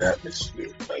like that atmosphere.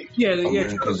 Like,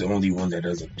 America's the only one that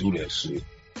doesn't do that shit.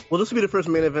 Well, this will be the first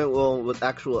main event, with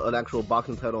an actual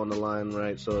boxing title on the line,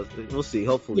 right? So we'll see.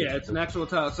 Hopefully, it's an actual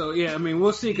title. So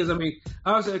we'll see. Because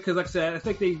obviously, because like I said, I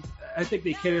think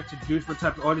they cater to different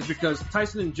type of audience, because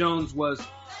Tyson and Jones was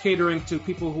catering to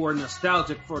people who are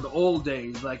nostalgic for the old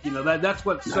days. Like, that's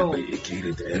what sold. It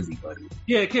catered to everybody.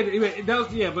 Yeah, it catered. That was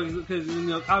but because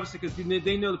obviously because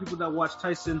they know the people that watch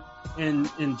Tyson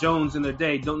and Jones in their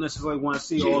day don't necessarily want to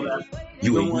see all that.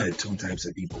 You had two types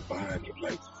of people buying it.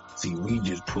 Like, see, we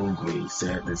just programmed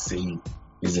sad to say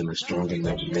isn't a strong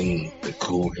enough name to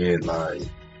co-headline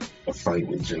a fight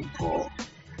with Jake Paul.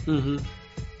 Mm-hmm.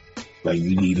 Like,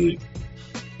 you needed,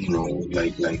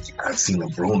 like I seen a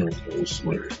Broner post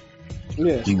where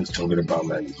he was talking about,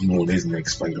 like, he want his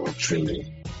next fight on Triller.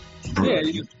 Bro, do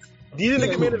you think they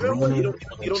can make it available? You don't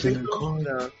think so?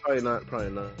 No,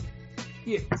 probably not.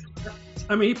 Yeah.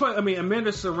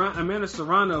 Amanda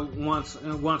Serrano wants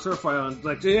her fight on.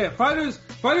 Like, fighters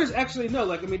actually know.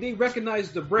 Like, they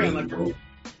recognize the brand. Like,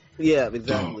 yeah,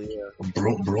 exactly.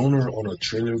 Broner on a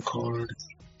Triller card,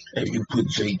 and you put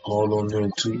Jake Paul on there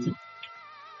too.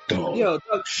 Dog.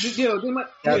 They might.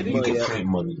 You can print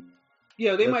money.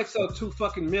 Yeah, they might sell 2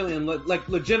 fucking million, like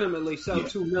legitimately sell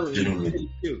 2 million. Legitimately.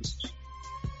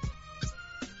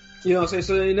 You know what I'm saying?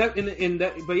 So in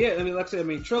that, but yeah, I mean, like I said, I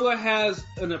mean, Triller has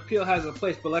an appeal, has a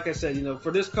place, but like I said, you know,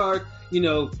 for this card, you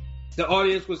know, the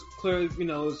audience was clearly, you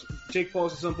know, it was Jake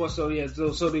Paul's at some point, so yeah,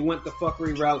 so they went the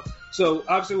fuckery route. So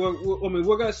obviously,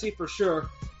 we're gonna see for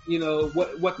sure, you know,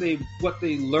 what they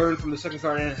learned from the second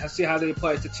card and see how they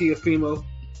apply it to Teofimo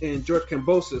and George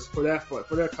Kambosos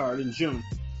for their card in June.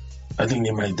 I think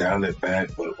they might dial it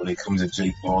back, but when it comes to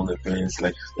Jake Paul events,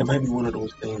 like it might be one of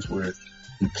those things where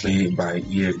you play it by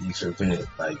ear each event.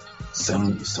 Like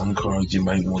some cards you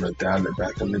might want to dial it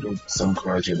back a little. Some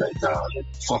cards you're like, nah,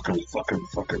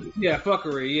 fuckery. Yeah,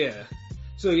 fuckery. Yeah.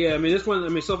 So yeah, I mean this one. I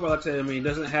mean so far, like I said, I mean it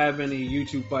doesn't have any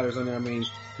YouTube fighters on there. I mean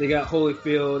they got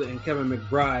Holyfield and Kevin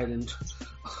McBride, and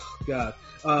oh, God.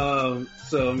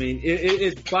 So I mean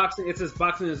it's boxing. It's as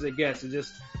boxing as it gets. It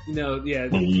just. You know, yeah.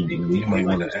 You might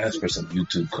want to ask for some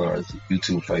YouTube cards,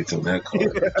 YouTube fights on that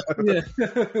card. Yeah.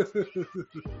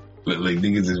 But like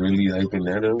niggas is really hyping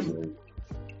that up. Like,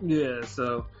 yeah.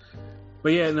 So,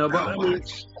 but yeah, no.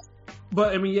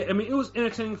 But I mean, yeah. I mean, it was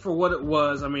entertaining for what it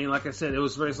was. I mean, like I said, it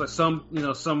was very like some of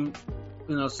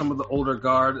the older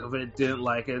guard of it didn't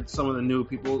like it. Some of the new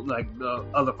people, like the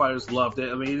other fighters, loved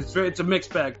it. I mean, it's a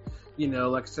mixed bag. You know,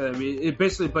 like I said, I mean, it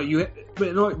basically, but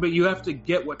you have to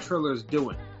get what Triller is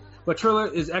doing. But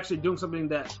Triller is actually doing something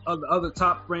that other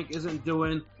Top Rank isn't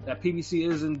doing, that PBC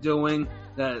isn't doing,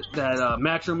 that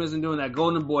Matchroom isn't doing, that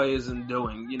Golden Boy isn't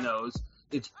doing. You know,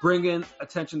 it's bringing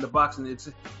attention to boxing.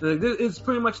 It's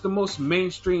pretty much the most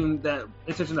mainstream that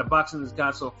attention that boxing has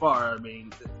got so far. I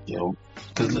mean,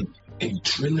 because look, if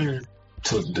Triller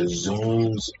took the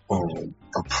Zone's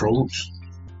approach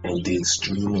and did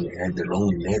streaming and had their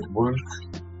own network,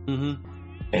 and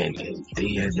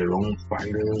they had their own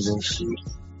fighters and shit.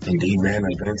 And they ran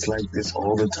events like this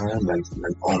all the time, like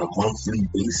on a monthly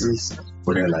basis,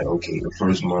 where they're like, okay, the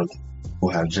first month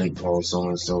we'll have Jake Paul so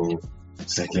and so,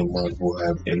 second month we'll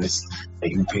have, and this,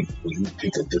 and you pick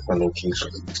a different location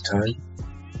each time,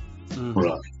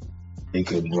 bruh. They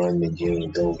could run the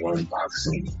game, they'll run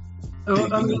boxing.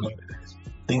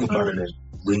 Think about it as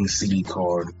Ring City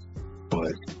card,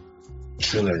 but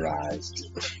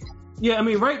Trillerized. Yeah, I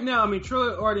mean, right now,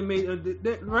 Triller already made.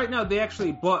 Right now, they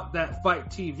actually bought that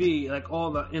Fight TV, like all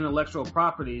the intellectual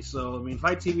property. So, I mean,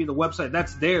 Fight TV, the website,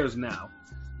 that's theirs now.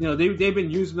 You know, they've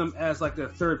been using them as like their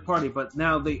third party, but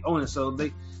now they own it. So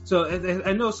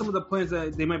I know some of the plans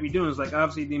that they might be doing is like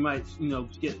obviously they might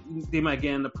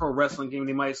get in the pro wrestling game.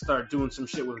 They might start doing some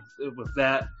shit with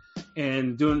that,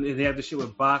 and they have the shit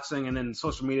with boxing and then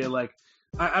social media. Like,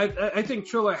 I think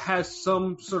Triller has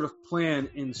some sort of plan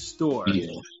in store. Yeah.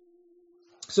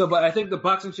 So, but I think the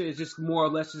boxing shit is just more or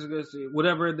less just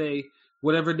whatever they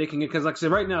can get. Because, like I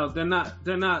said, right now they're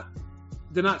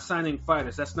not signing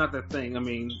fighters. That's not their thing. I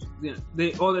mean,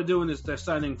 all they're doing is they're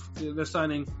signing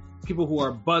people who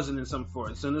are buzzing in some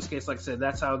form. So in this case, like I said,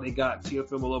 that's how they got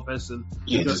Teofimo Lopez and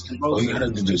you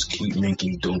gotta just keep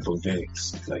making dope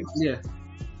events. Like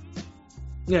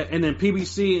yeah, and then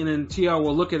PBC and then TR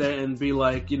will look at it and be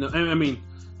like, be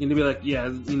like, yeah,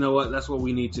 you know what, that's what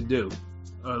we need to do.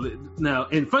 Now,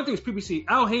 and fun thing is, PBC,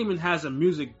 Al Heyman has a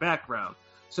music background,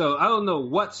 so I don't know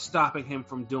what's stopping him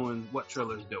from doing what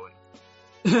Triller's doing.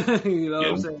 You know what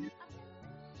I'm saying?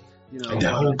 You know, and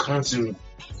that whole concert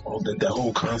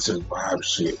vibe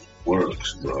shit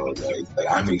works, bro. Like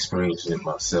I've experienced it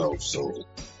myself, so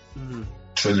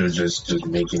Triller just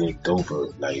making it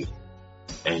doper. Like,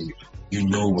 and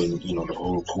when the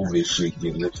whole COVID shit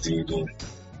get lifted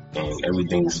and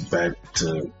everything's back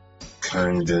to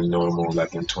kind of normal,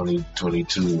 like in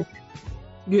 2022.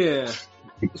 Yeah.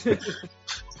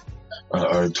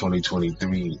 Or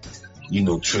 2023.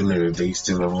 Triller, if they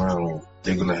still around,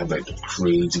 they're gonna have like the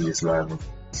craziest live.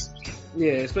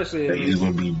 Yeah, especially like, it's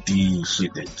gonna be the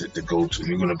shit to go to.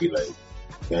 You're gonna be like,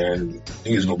 man,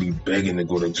 niggas gonna be begging to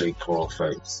go to Jake Paul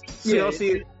fights. Yeah,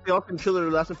 y'all think Triller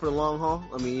lasting for the long haul?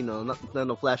 I mean, not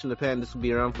no flash in the pan. This will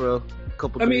be around for a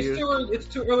couple. Years. It's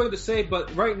too early to say,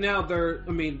 but right now they're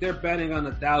batting on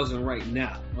 1,000 right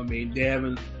now. I mean, they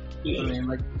haven't. Yeah. I mean,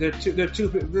 like they're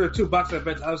two boxing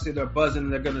events. Obviously, they're buzzing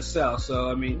and they're gonna sell. So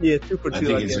I mean, yeah, 2 for 2. I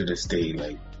think it's here to stay,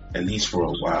 like at least for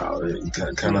a while.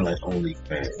 Kind of like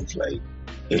OnlyFans, like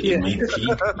it may peak,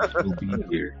 it will be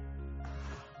here.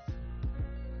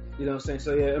 You know what I'm saying?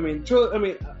 So yeah, I mean,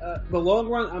 the long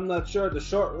run, I'm not sure. The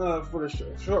short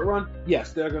short run,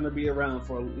 yes, they're going to be around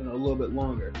for a little bit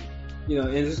longer.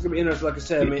 And it's just going to be interesting. Like I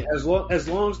said, I mean, as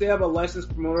long as they have a licensed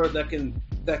promoter that can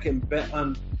bet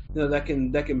on, that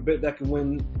can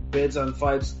win bids on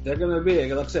fights, they're going to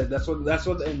be. Like I said, that's what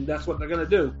they're going to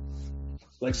do.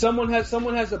 Like someone has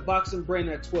a boxing brain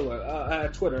at Twitter. I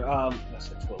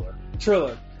said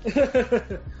Triller.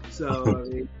 So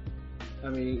I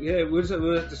mean, yeah, we'll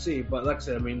have to see. But like I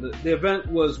said, I mean, the event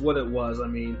was what it was. I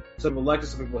mean, some people liked it,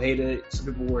 some people hated it, some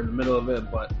people were in the middle of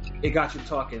it, but it got you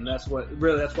talking. That's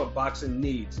what boxing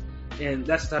needs, and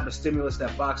that's the type of stimulus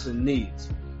that boxing needs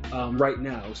right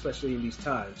now, especially in these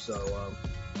times. So.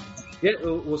 Yeah,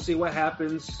 we'll see what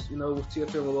happens, with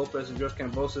Teofimo Lopez and George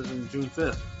Kambosos on June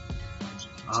 5th.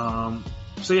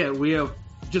 So yeah, we have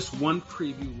just one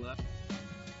preview left.